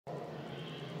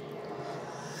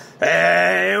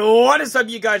Hey, what is up,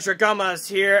 you guys? Ragamas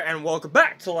here, and welcome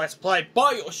back to Let's Play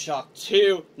Bioshock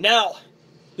 2. Now,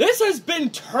 this has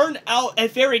been turned out a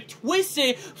very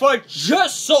twisted for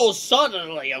just so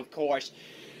suddenly, of course.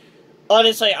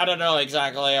 Honestly, I don't know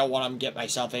exactly what I'm getting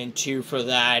myself into for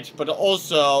that, but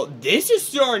also, this is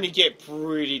starting to get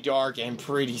pretty dark and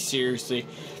pretty seriously.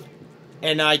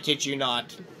 And I kid you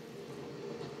not.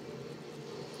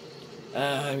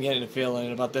 I'm getting a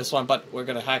feeling about this one, but we're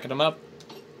gonna hack them up.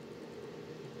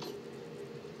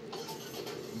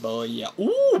 But yeah,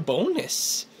 ooh,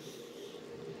 bonus.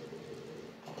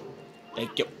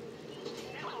 Thank you.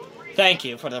 Thank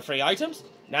you for the free items.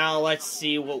 Now let's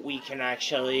see what we can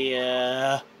actually,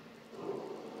 Dang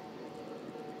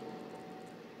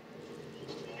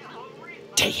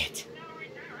it.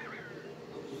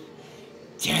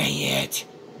 Dang it.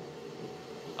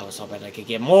 I was hoping I could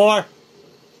get more,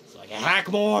 so I can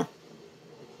hack more.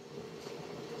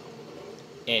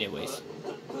 Anyways.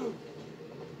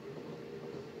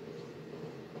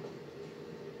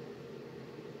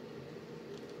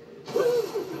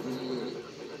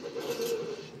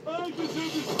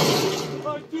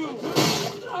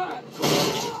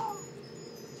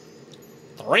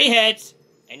 Three hits,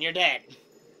 and you're dead.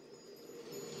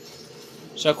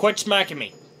 So quit smacking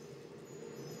me.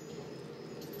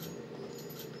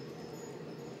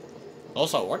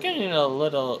 Also, we're getting a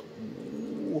little...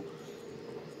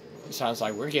 Sounds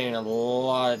like we're getting a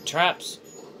lot of traps.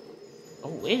 Oh,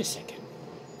 wait a second.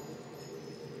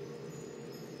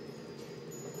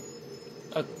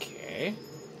 Okay.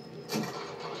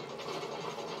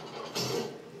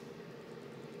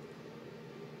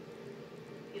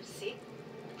 You see,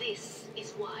 this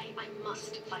is why I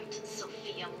must fight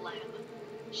Sophia Lamb.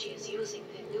 She is using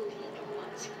the new little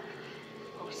ones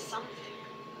or something,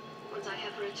 and I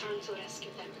have returned to rescue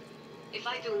them. If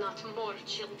I do not, more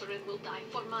children will die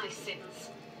for my sins,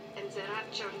 and the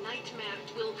rapture nightmare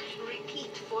will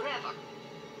repeat forever.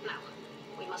 Now,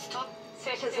 we must talk.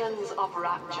 Citizens of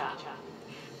Rapture,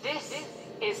 this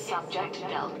is Subject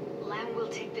Delta. Lamb will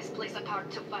take this place apart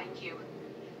to find you.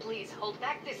 Please hold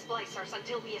back the splicers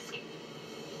until we escape.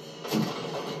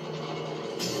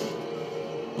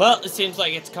 Well, it seems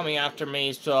like it's coming after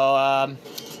me, so,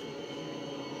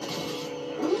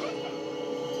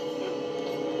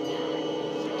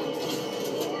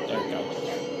 there we go.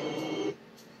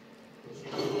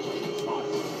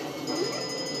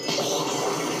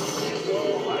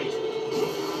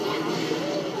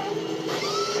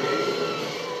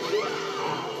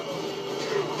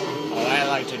 Oh, I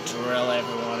like to drill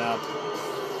everyone up.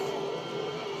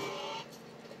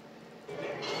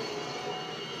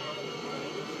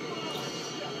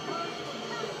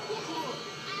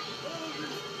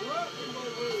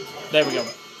 There we go.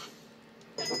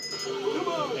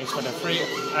 Thanks for the free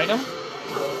item.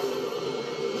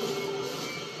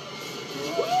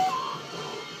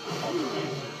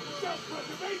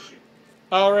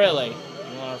 Oh, really?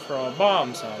 You want to throw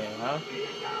bombs at him, huh?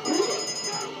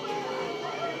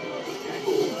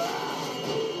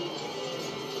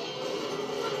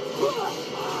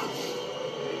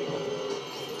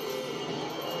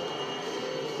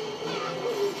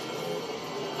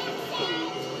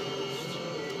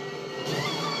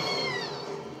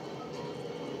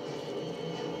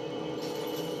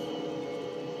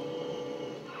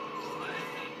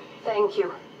 Thank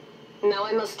you. Now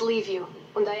I must leave you,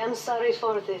 and I am sorry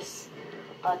for this.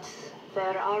 But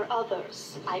there are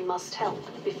others I must help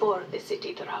before the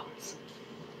city drowns.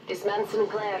 This man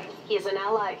Sinclair, he is an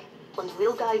ally, and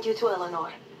will guide you to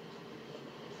Eleanor.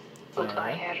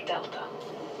 Goodbye, Herr Delta.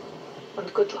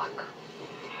 And good luck.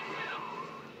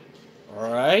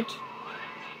 Alright.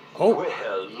 Oh.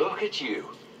 Well, look at you.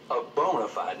 A bona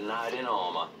fide knight in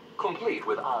armor, complete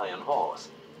with iron horse.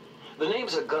 The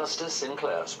name's Augustus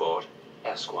Sinclair Sport,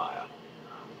 Esquire.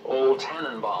 Old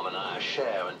Tannenbaum and I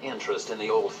share an interest in the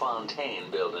old Fontaine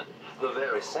building, the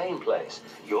very same place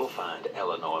you'll find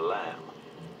Eleanor Lamb.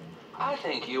 I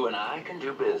think you and I can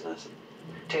do business.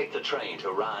 Take the train to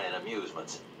Ryan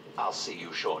Amusements. I'll see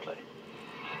you shortly.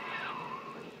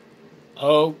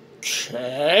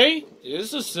 Okay.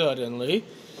 This is suddenly.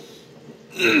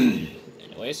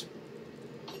 Anyways.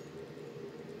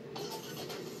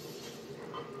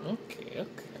 Okay.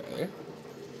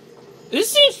 This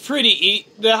seems pretty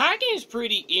the hacking is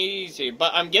pretty easy,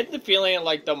 but I'm getting the feeling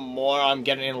like the more I'm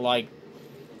getting like,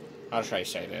 how should I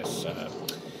say this?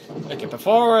 Okay,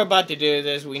 before we're about to do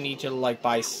this, we need to like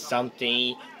buy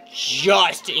something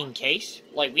just in case.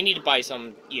 Like we need to buy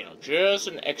some, you know, just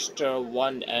an extra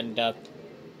one and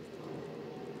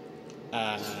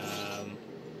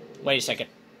wait a second.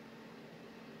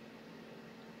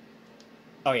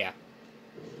 Oh, yeah.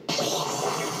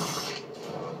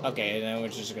 Okay, then we're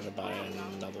just gonna buy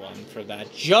another one for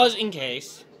that, just in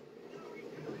case.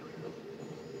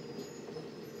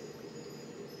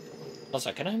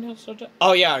 Also, can I also do...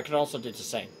 Oh, yeah, I can also do the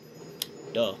same.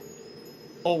 Duh.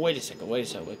 Oh, wait a second,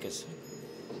 because...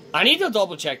 I need to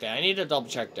double check that,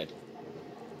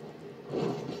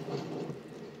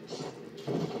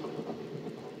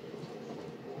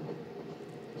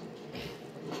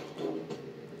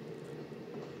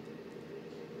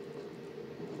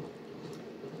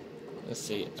 Let's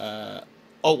see,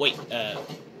 Oh, wait,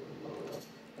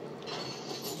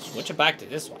 switch it back to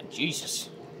this one, Jesus.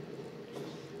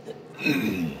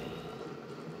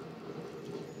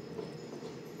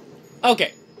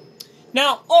 Okay.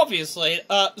 Now, obviously,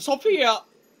 Sophia,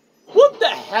 what the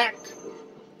heck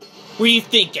were you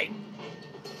thinking?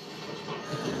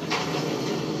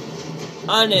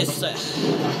 Honestly,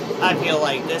 I feel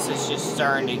like this is just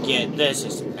starting to get, this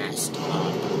is messed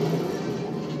up.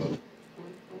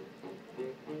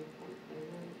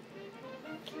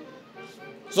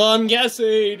 So I'm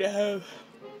guessing,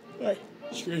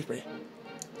 excuse me.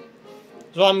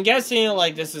 So I'm guessing,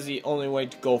 like, this is the only way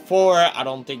to go forward. I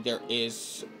don't think there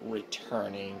is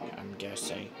returning, I'm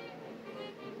guessing.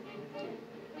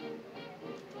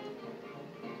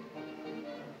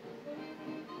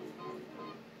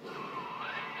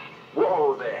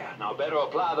 Whoa there. Now better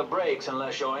apply the brakes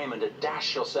unless you're aiming to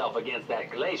dash yourself against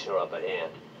that glacier up ahead.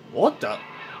 What the?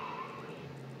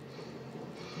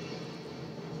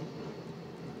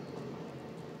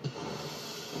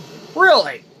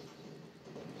 Really?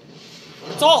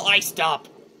 It's all iced up.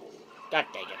 God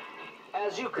dang it.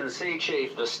 As you can see,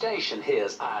 Chief, the station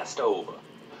here's iced over.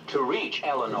 To reach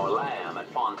Eleanor Lamb at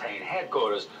Fontaine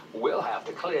headquarters, we'll have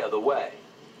to clear the way.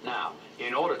 Now,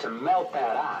 in order to melt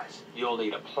that ice, you'll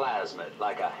need a plasmid,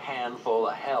 like a handful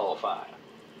of hellfire.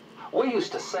 We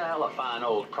used to sell a fine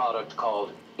old product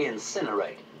called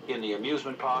Incinerate in the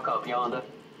amusement park up yonder.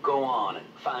 Go on and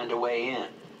find a way in.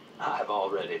 I've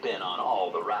already been on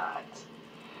all the rides.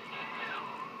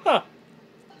 Huh.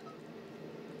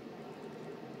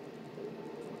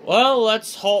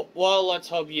 Let's hope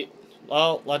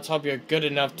you're good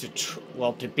enough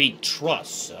to beat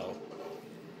trust, so.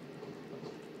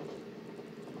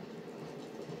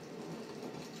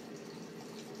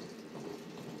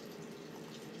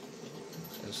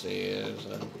 Let's see, is,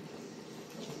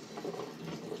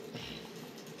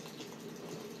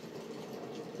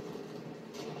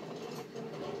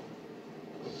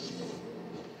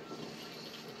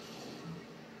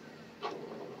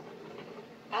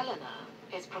 Eleanor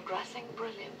is progressing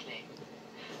brilliantly.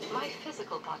 My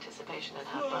physical participation in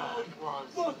her birth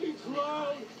was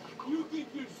minimized, of course. It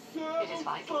is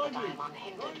vital that I am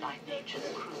unhindered by nature's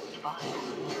crude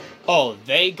violence. oh,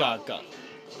 they got gun.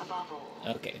 Above all,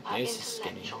 Okay, her this is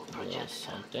getting intellectual a little progenitor,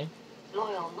 something.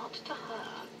 loyal not to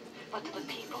her, but to the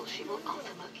people she will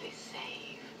ultimately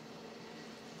save.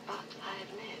 But I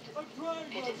admit,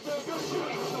 it is with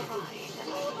some pride that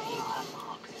I review her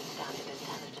marks in standard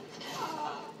intelligence tests.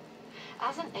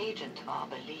 As an agent of our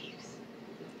beliefs,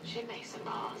 she may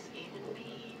surpass even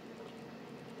me.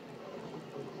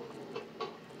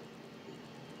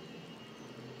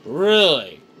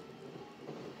 Really?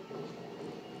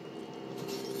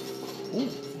 Ooh,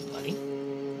 buddy.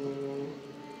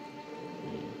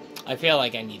 I feel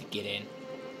like I need to get in.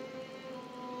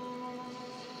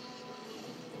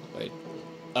 Wait.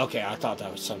 Okay, I thought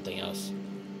that was something else.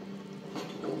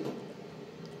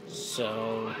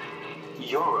 So...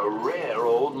 You're a rare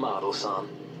old model, son.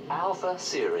 Alpha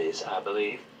series, I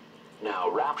believe. Now,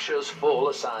 Rapture's full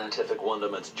of scientific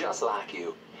wonderments just like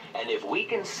you. And if we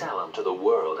can sell them to the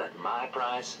world at my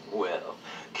price, well,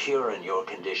 curing your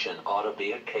condition ought to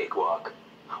be a cakewalk.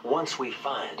 Once we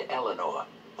find Eleanor,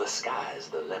 the sky's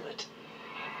the limit.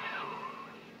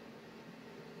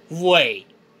 Wait.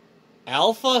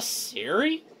 Alpha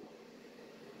Siri?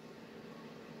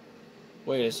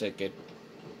 Wait a second.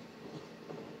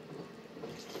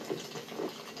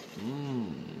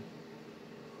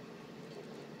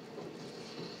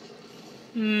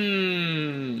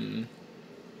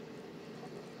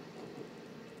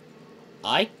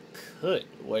 I could.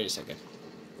 Wait a second.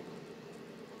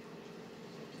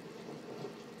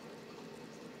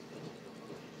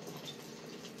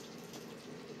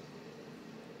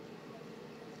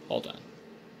 Hold on.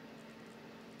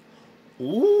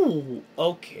 Ooh,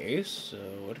 okay, so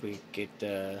what do we get,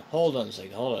 hold on a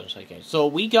second. So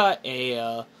we got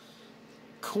a,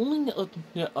 cooling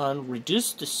on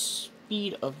reduce the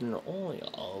speed of an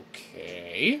oil.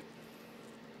 Okay.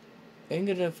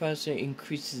 Angular faster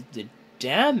increases the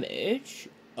damage.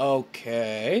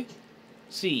 Okay.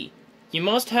 See, You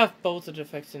must have both the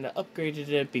effects and upgraded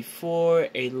it before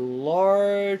a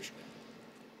large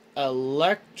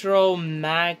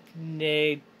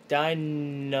electromagnetic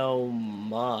dynamo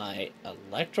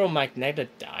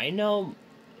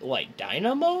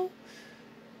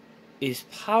is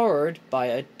powered by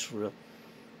a drill.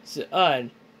 So,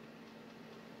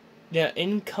 the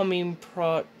incoming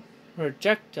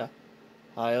projectile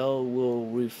will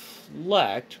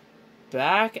reflect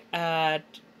back at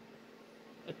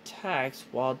attacks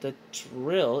while the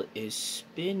drill is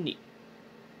spinning.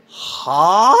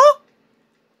 Huh?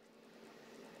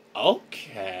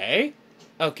 Okay.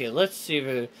 Okay, let's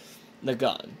see the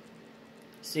gun.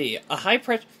 See, a high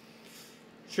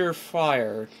pressure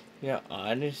fire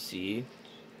on see.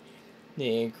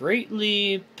 It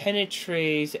greatly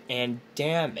penetrates and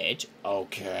damage.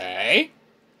 Okay.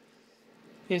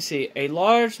 You see, a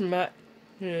large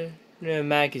magazine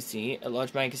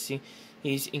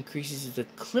increases the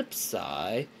clip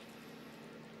size.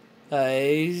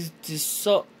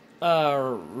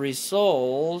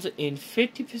 Results in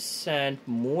 50%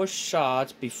 more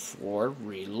shots before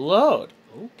reload.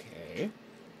 Okay.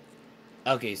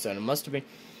 Okay, so it must have been.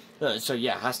 So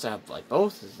yeah, it has to have like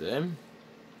both of them.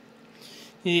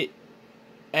 And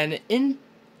in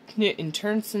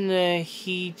terms of the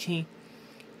heating,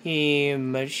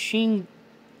 machinist,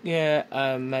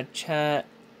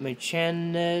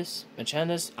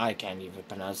 I can't even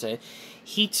pronounce it,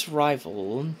 heats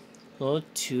rival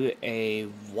to a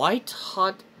white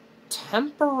hot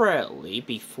temporarily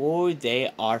before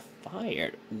they are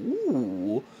fired.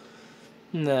 Ooh.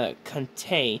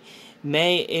 Contain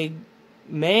may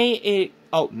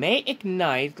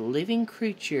ignite living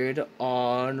creature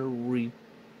on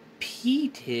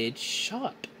repeated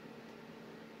shot.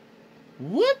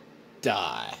 What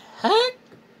the heck?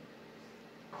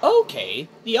 Okay,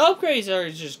 the upgrades are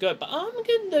just good, but I'm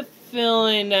getting the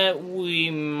feeling that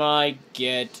we might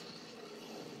get...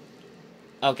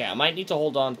 Okay, I might need to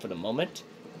hold on for the moment.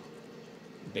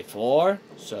 Before,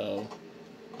 so...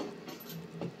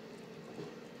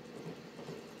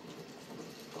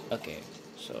 Okay,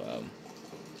 so,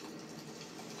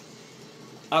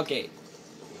 okay.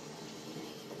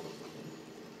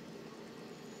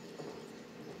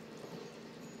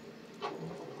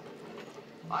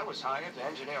 I was hired to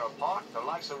engineer a park the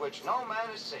likes of which no man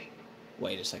has seen.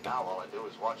 Wait a second. Now all I do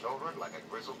is watch over it like a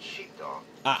grizzled sheepdog.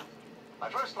 Ah. My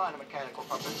first line of mechanical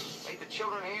puppets made the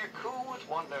children here coo with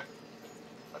wonder.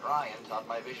 But Ryan thought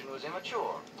my vision was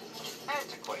immature.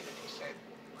 Antiquated, he said.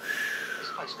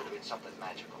 This place could have been something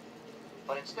magical.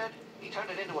 But instead, he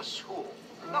turned it into a school.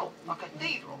 No, a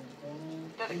cathedral.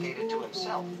 Dedicated to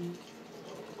himself.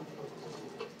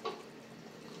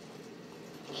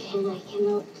 Can I come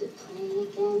out to play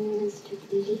again, Mr.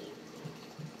 B?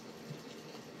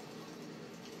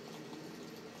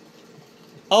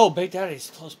 Oh, Big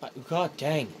Daddy's close by. God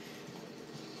dang.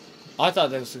 I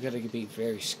thought this was going to be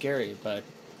very scary, but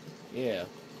yeah.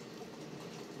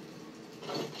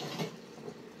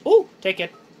 Ooh, take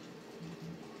it.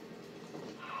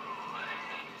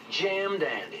 Jam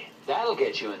dandy. That'll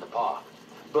get you in the park.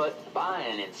 But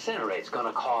buying Incinerate's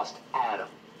gonna cost Adam.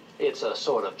 It's a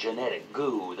sort of genetic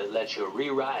goo that lets you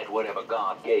rewrite whatever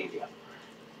God gave you.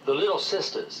 The little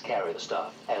sisters carry the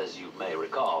stuff, as you may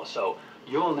recall, so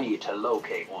you'll need to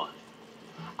locate one.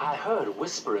 I heard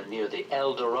whispering near the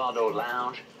El Dorado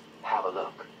Lounge. Have a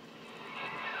look.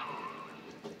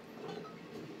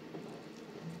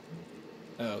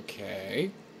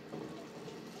 Okay.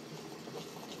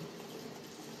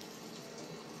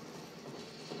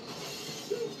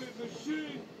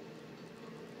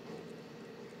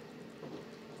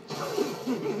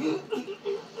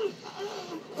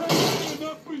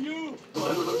 Enough for you.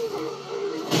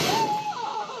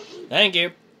 Thank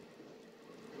you.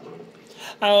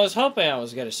 I was hoping I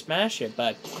was gonna smash it,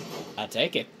 but I'll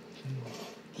take it.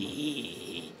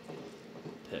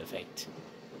 Perfect.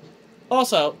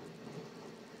 Also,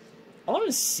 I want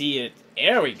to see it.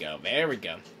 There we go. There we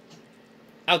go.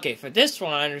 Okay, for this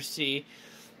one, see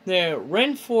the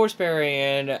reinforced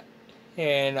variant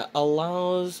and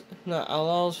allows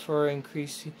for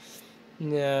increasing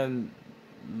the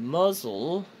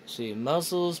muzzle. See,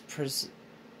 muzzle's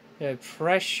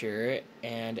pressure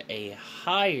and a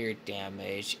higher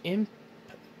damage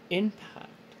impact.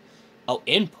 Oh,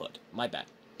 input. My bad.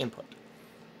 Input.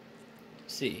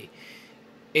 See,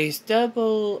 a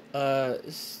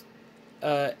stabilization.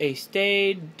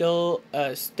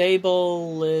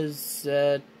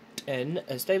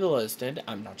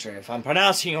 I'm not sure if I'm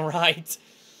pronouncing it right.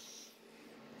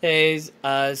 Is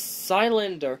a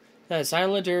cylinder. The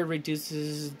cylinder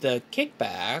reduces the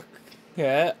kickback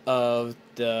of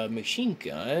the machine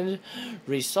gun,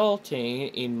 resulting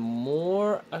in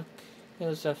more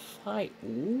as a fight.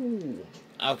 Ooh.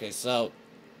 Okay, so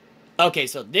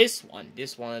this one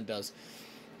does.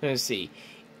 Let's see,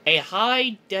 a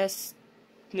high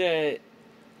a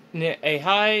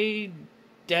high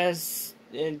density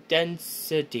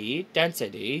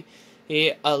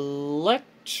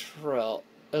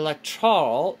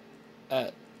electoral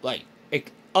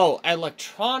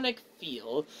electronic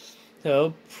field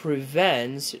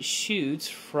prevents shoots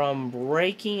from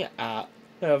breaking up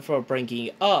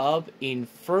in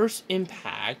first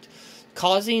impact,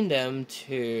 causing them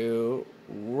to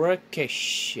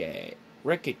ricochet.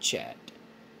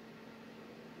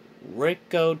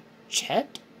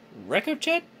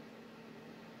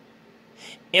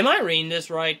 Am I reading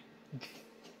this right?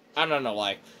 I don't know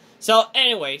why. So,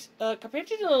 anyways, compared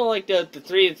to the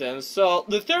three of them, so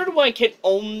the third one can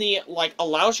only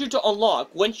allows you to unlock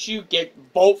once you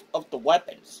get both of the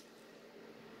weapons.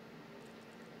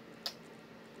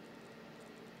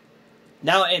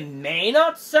 Now, it may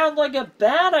not sound like a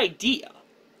bad idea.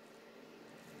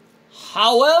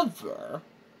 However,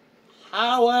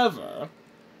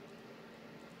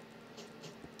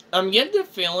 I'm getting the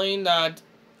feeling that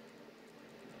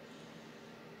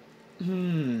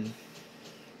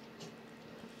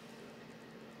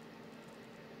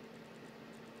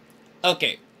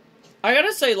okay, I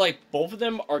gotta say, both of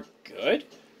them are good,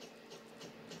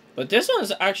 but this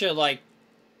one's actually,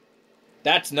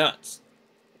 that's nuts.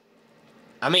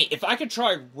 I mean, if I could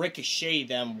try ricochet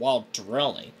them while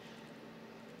drilling,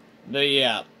 but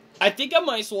yeah, I think I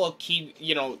might as well keep,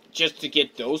 just to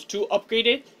get those two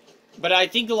upgraded, but I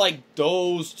think,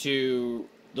 those two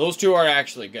are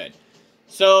actually good.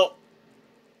 So,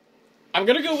 I'm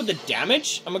gonna go with the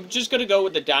damage. I'm just gonna go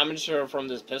with the damage from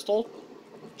this pistol.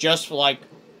 Just for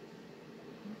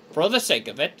the sake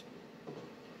of it.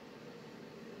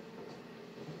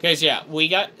 Cause yeah, we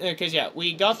got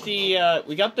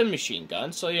the machine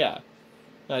gun, so yeah.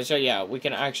 So yeah, we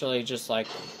can actually just Listen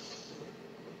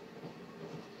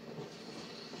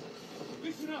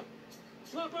up!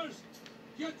 Choppers!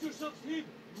 Get yourself in!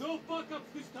 No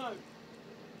backups this time!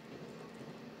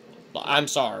 I'm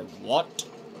sorry, what?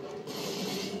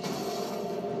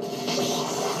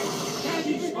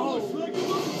 Daddy's home!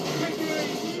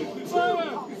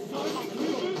 Fire!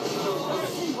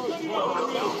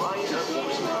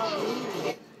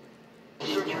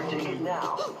 Search your ticket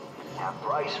now. Half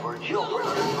price for children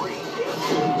under 3.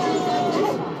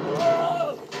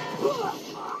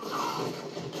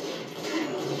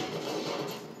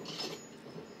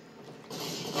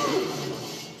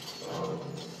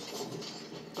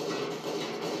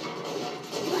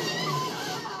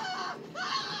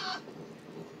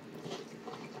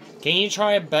 Can you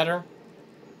try it better?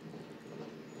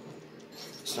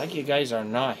 It's like you guys are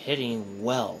not hitting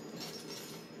well.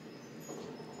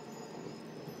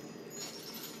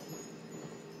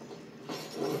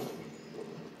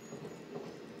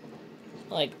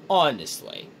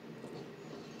 Honestly.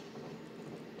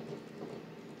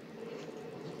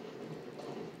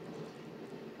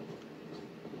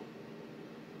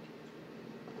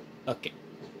 Okay.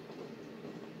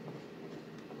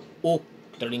 Oh,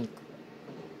 drink.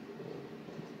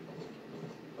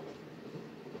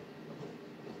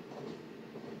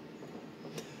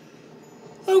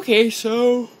 Okay,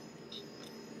 so...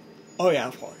 Oh yeah,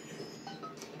 fine.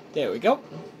 There we go.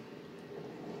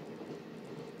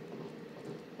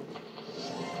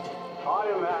 I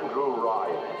am Andrew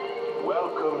Ryan.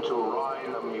 Welcome to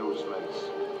Ryan Amusements.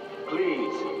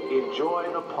 Please,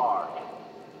 enjoy the park.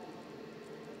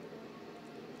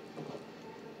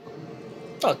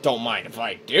 Oh, don't mind if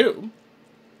I do.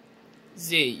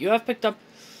 Z, you have picked up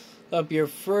your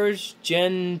first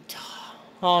gen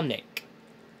tonic.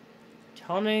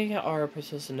 Tonic are a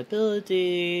persistent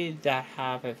ability that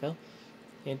have a fill.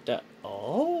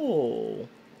 Oh.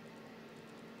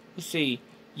 Let's see.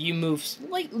 You move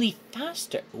slightly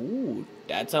faster. Ooh,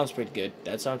 that sounds pretty good.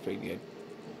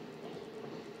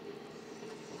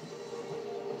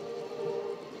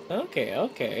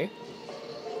 Okay.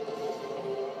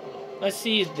 Let's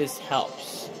see if this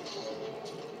helps.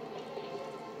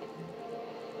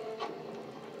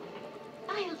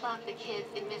 I love the kids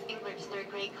in Miss Englert's 3rd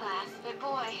grade class, but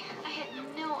boy, I had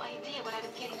no idea what I was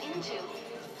getting into.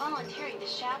 Volunteering to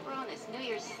chaperone this New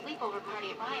Year's sleepover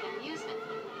party at Ryan Amusement.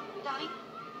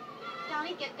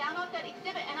 Donnie, get down off that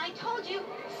exhibit, and I told you,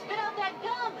 spit out that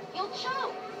gum! You'll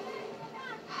choke!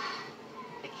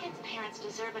 The kids' parents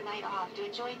deserve a night off to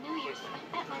enjoy New Year's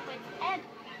at my wit's end.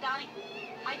 Donnie,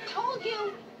 I told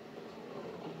you!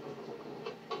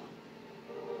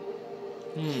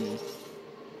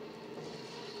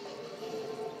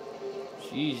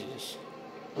 Jesus.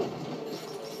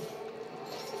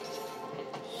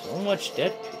 So much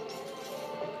dead people.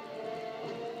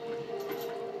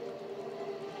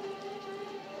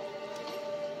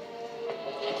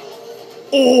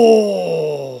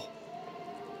 Oh!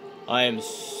 I am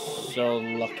so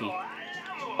lucky.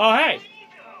 Oh, hey!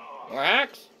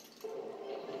 Relax.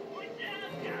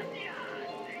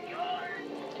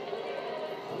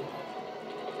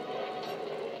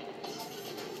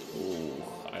 Ooh,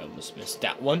 I almost missed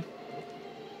that one.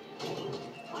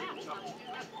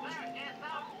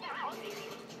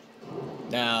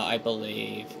 Now, I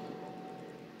believe...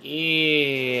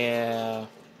 Yeah...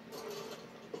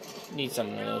 Need some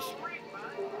of those.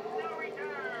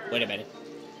 Wait a minute.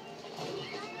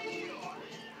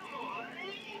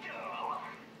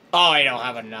 Oh, I don't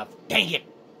have enough. Dang it!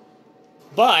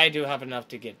 But I do have enough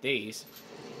to get these.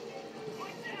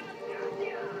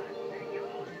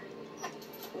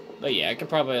 But yeah, I could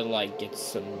probably, like, get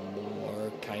some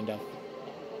more, kind of.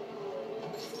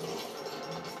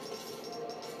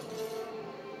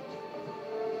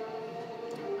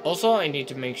 Also, I need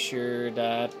to make sure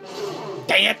that...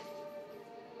 Dang it!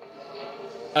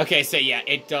 Okay, so yeah,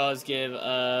 it does give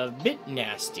a bit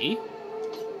nasty.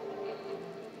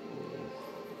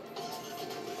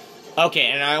 Okay,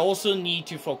 and I also need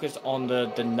to focus on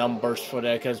the numbers for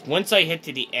that, because once I hit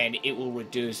to the end, it will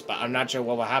reduce, but I'm not sure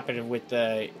what will happen with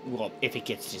the... Well, if it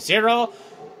gets to 0,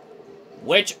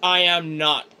 which I am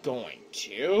not going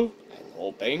to. I'm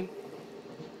hoping.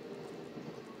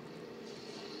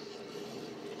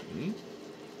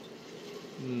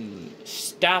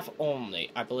 Staff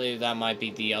only. I believe that might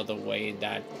be the other way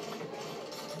that...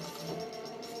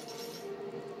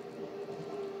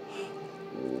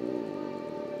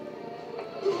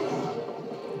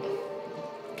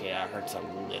 Okay, that hurts a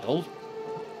little.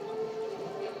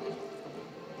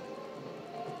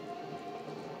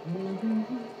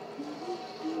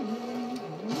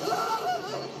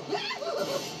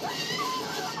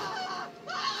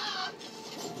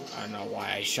 I don't know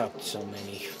why I shot so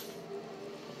many.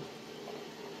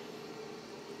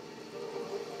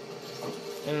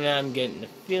 And I'm getting the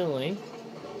feeling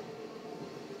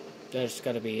there's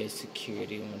gotta be a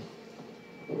security one.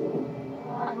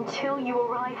 Until you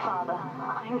arrive, Father,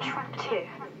 I'm trapped here.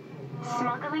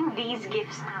 Smuggling these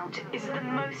gifts out is the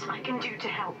most I can do to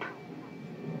help.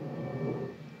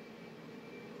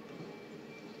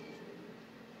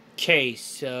 Okay,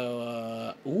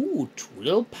 so, ooh,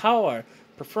 drill power.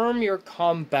 Perform your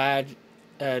combat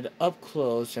at up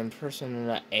close and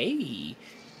personal. Hey,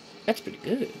 that's pretty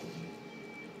good.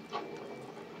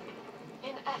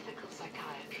 In ethical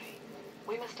psychiatry,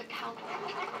 we must account for...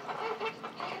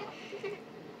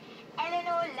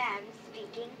 Eleanor Lamb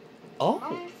speaking. Oh.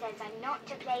 Mom says I'm not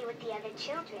to play with the other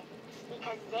children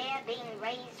because they're being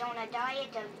raised on a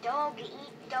diet of dog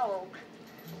eat dog.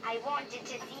 I wanted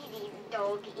to see these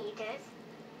dog eaters,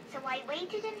 so I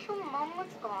waited until Mom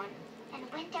was gone and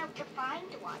went out to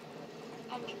find one.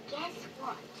 And guess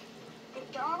what? The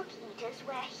dog eaters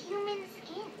wear human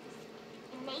skins.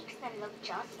 It makes them look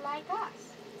just like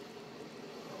us.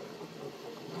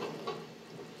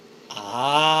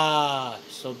 Ah,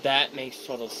 so that makes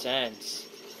total sense.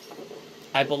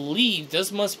 I believe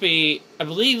this must be,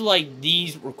 like,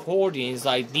 these recordings,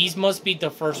 like, these must be the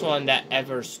first one that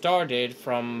ever started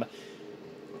from,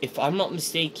 if I'm not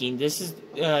mistaken, this is,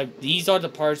 these are the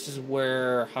parts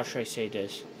where, how should I say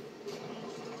this?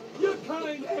 Your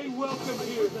kind ain't welcome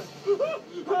here.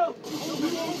 Help!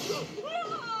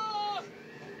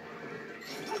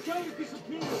 I can't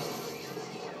disappear.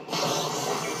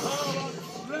 How I'm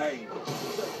slain.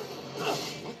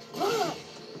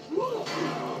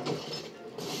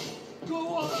 Go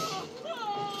on.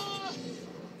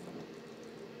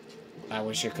 I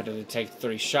wish I could have taken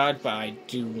 3 shots, but I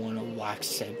do want to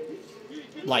wax him.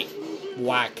 Like,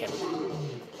 whack him.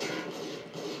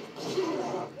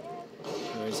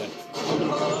 Where is it?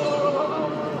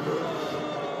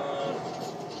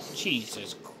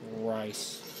 Jesus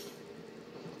Christ.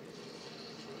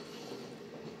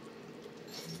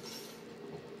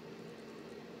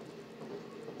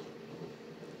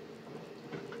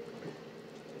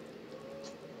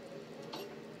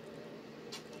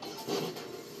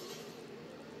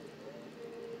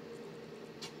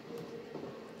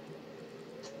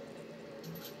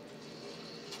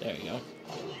 There you go.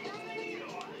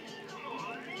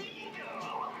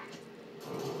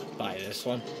 Buy this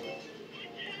one.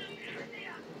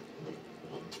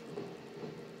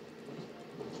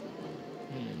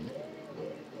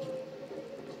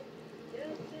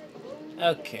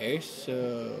 Okay,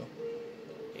 so...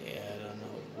 Yeah, I don't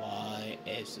know why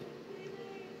is it...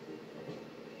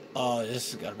 Oh,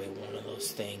 this has got to be one of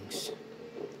those things.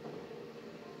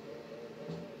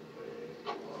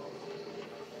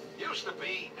 Used to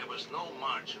be, there was no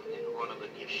margin in running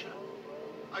the gift shop.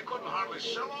 I couldn't hardly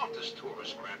sell off this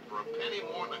tourist crap for a penny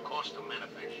more than the cost of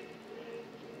manufacture.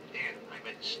 Then I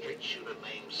met a straight shooter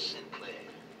named Sinclair,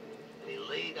 and he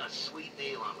laid a sweet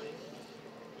deal on me.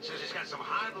 Says he's got some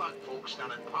hard luck folks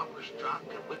down at Poplar's Drop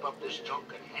can whip up this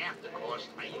junk at half the cost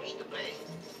I used to pay.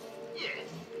 Yeah,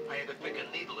 I had to pick a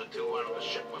needle or two out of the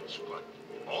shipments, but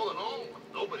all in all,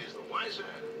 nobody's the wiser,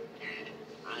 and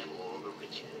I'm all the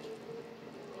richer.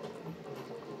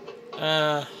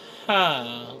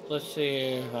 Let's see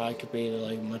if I could be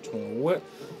like much more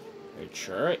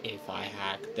richer if I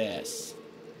hack this.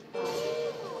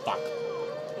 Fuck.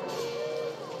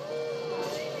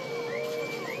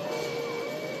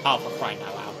 Oh, for crying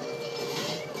out loud.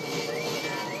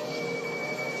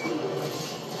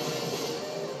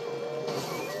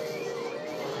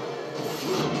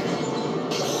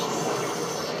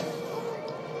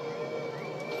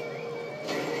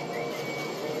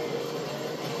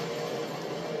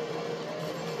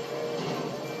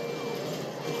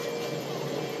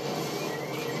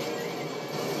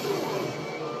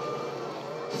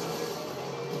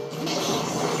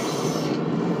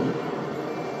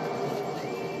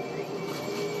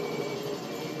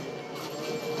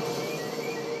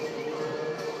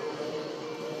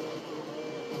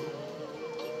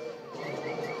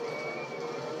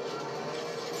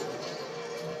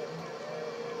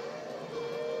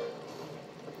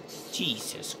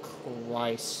 Jesus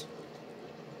Christ.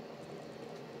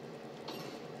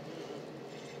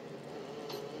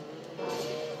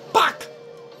 Fuck!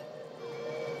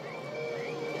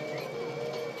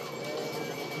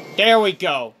 There we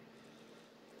go.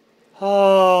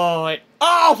 Oh,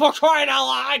 for crying out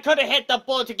loud! I could have hit the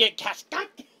bullet to get cast. God.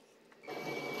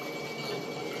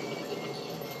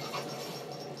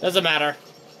 Doesn't matter.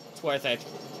 It's worth it.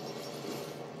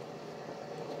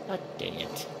 God dang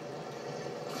it.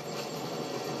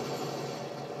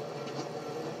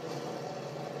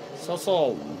 It's also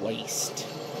a waste.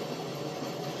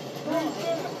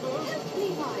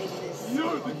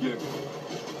 You're the giver.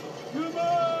 Come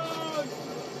on!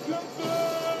 Come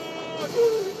back!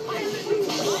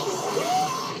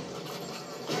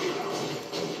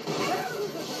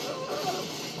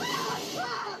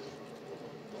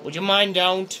 Would you mind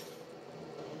don't?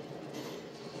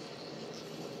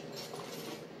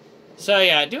 So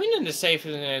yeah, doing it in the safe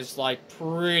is like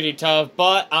pretty tough,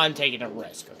 but I'm taking a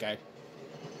risk, okay?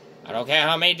 I don't care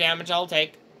how many damage I'll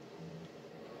take.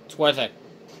 It's worth it.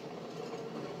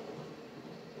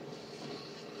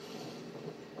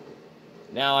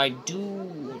 Now I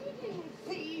do...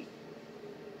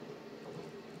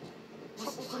 The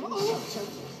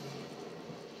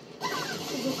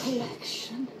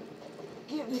collection.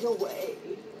 Give it away.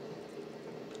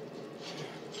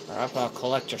 Perhaps I'll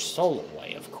collect your soul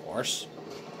away, of course.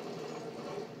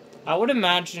 I would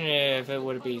imagine if it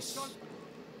would be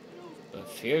the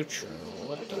future.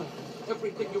 What the?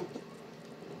 Everything you...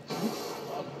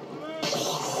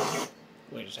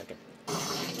 Wait a second.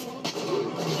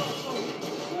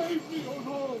 Save me,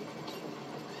 oh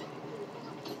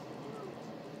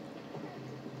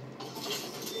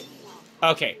no!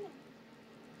 Okay.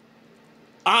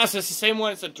 Ah, so it's the same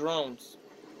one as the drones.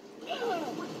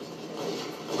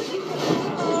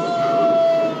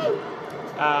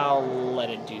 I'll let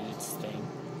it do its thing.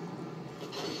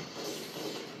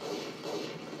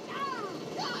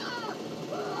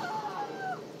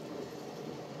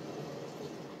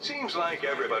 Seems like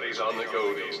everybody's on the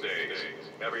go these days.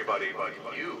 Everybody but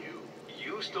you.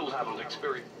 You still haven't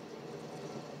experienced...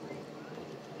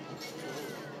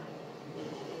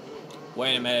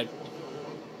 Wait a minute.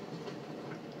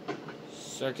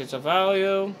 Circuits of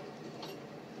value.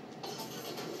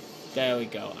 There we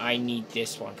go. I need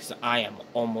this one because I am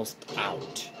almost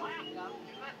out.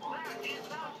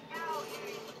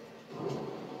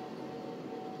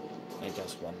 It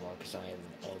does one more because I am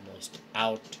almost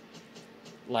out.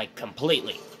 Like,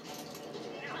 completely.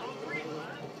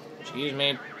 Excuse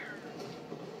me.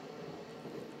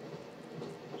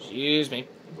 Excuse me.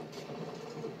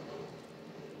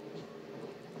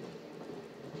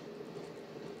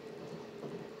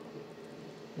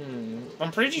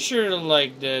 I'm pretty sure,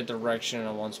 like, the direction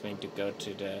it wants me to go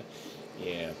to the...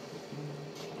 Yeah.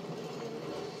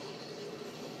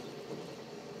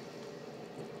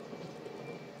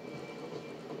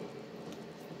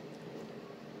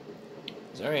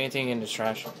 Is there anything in the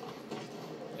trash?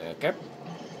 Okay.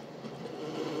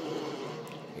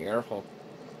 Careful.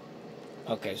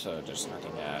 Okay, so there's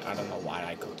nothing there. I don't know why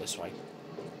I go this way.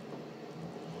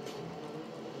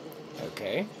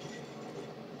 Okay.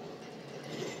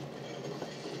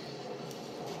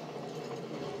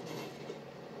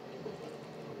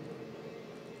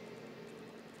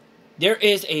 There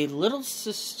is a little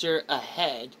sister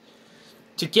ahead.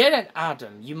 To get at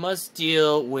Adam, you must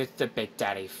deal with the Big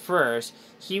Daddy first.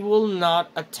 He will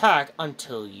not attack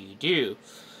until you do.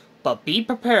 But be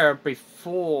prepared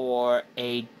before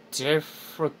a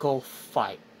difficult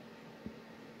fight.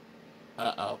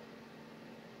 Uh-oh.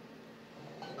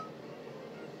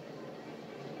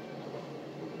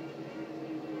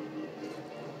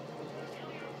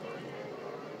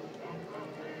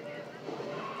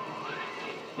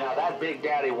 Now that Big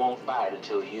Daddy won't fight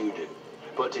until you do.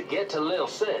 But to get to Lil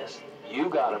Sis, you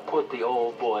gotta put the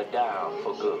old boy down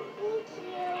for good.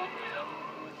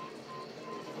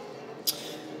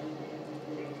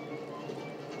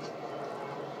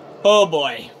 Oh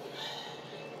boy.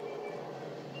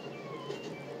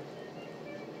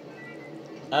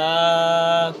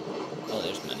 Oh,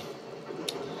 there's money.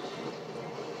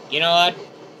 You know what?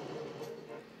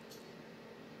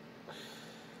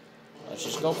 Let's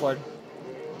just go for it.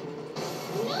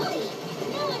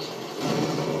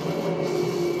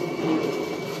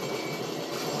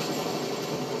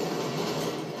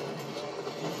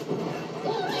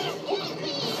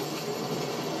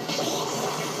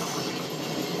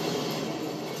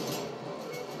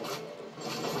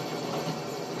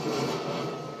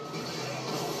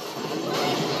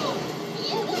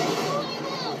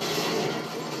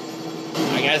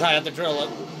 I guess I have to drill it.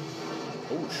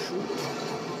 Oh, shoot.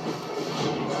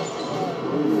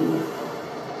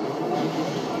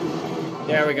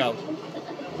 There we go.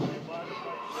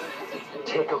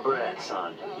 Take a breath,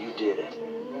 son. You did it.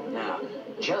 Now,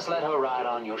 just let her ride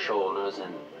on your shoulders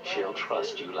and she'll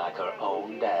trust you like her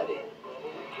own daddy.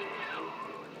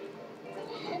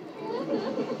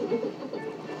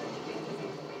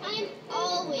 I'm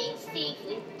always safe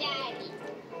with Daddy.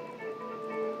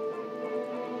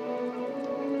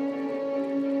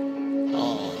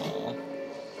 Oh.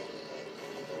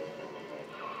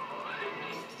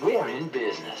 We're in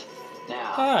business.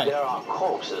 Now, Hi. there are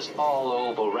corpses all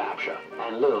over Rapture,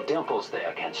 and little Dimples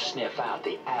there can sniff out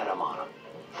the atom on them.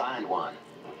 Find one.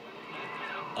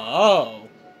 Oh.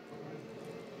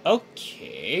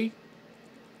 Okay.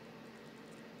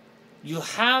 You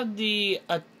have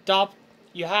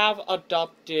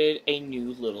adopted a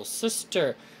new little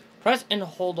sister. Press and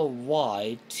hold a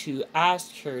Y to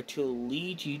ask her to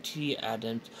lead you to the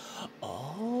atoms.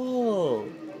 Oh.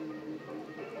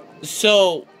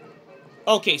 So,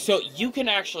 okay, so you can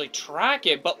actually track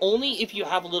it, but only if you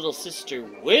have a little sister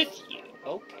with you.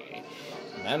 Okay.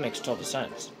 That makes total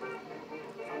sense.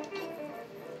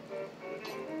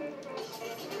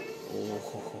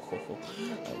 Oh,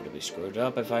 I'm gonna be screwed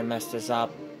up if I mess this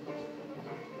up.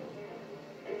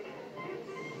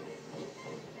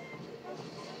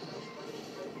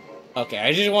 Okay,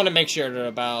 I just want to make sure that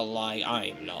about, like, I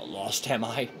am not lost, am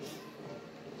I?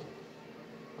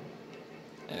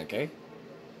 Okay.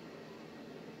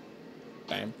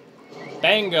 Bam.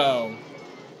 Bango!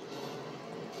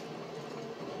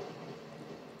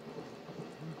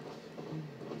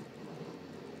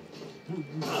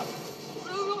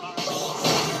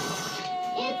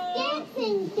 It's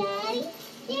dancing, Daddy.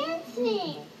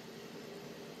 Dancing.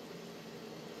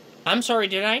 I'm sorry,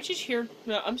 did I just hear...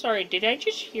 No, I'm sorry, did I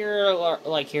just hear,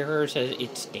 like, hear her say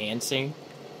it's dancing?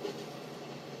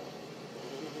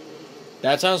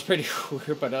 That sounds pretty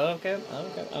weird, but okay.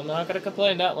 I'm not gonna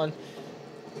complain that one.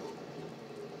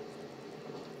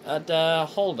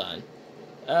 Hold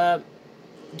on.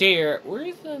 Dear,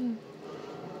 where's the...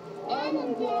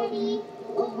 Adam, Daddy.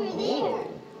 Over there.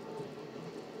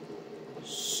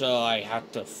 So I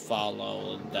have to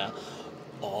follow that.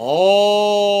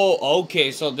 Oh,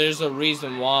 okay, so there's a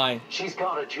reason why. She's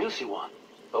got a juicy one,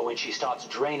 but when she starts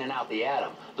draining out the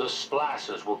atom, the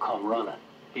splicers will come running.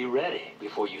 Be ready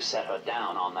before you set her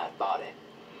down on that body.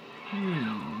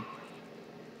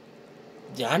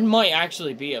 That might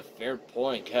actually be a fair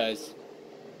point, because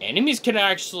enemies can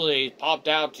actually pop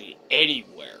out to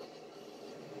anywhere.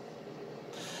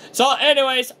 So,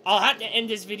 anyways, I'll have to end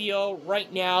this video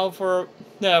right now for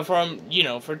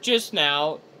just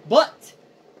now. But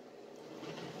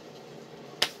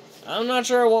I'm not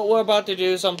sure what we're about to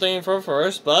do something for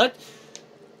first, but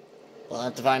we'll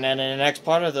have to find out in the next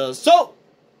part of those. So,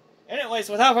 anyways,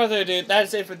 without further ado,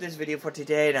 that's it for this video for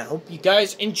today, and I hope you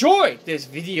guys enjoyed this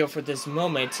video for this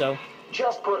moment, so...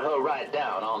 Just put her right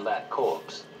down on that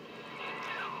corpse.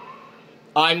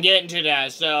 I'm getting to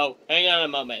that, so hang on a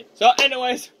moment. So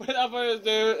anyways, without further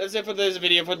ado, that's it for this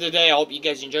video for today. I hope you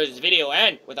guys enjoyed this video,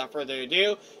 and without further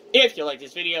ado, if you like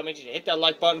this video, make sure to hit that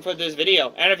like button for this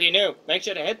video. And if you're new, make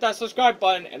sure to hit that subscribe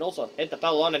button, and also hit the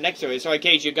bell on the next to it, so in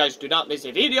case you guys do not miss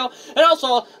a video. And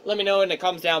also, let me know in the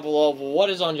comments down below what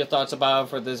is on your thoughts about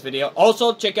for this video.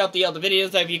 Also, check out the other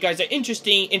videos that if you guys are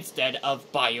interested instead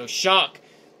of Bioshock.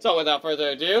 So without further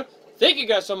ado, thank you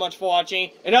guys so much for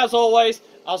watching, and as always,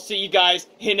 I'll see you guys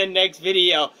in the next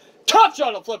video. Top shot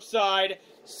on the flip side.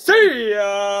 See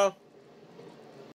ya!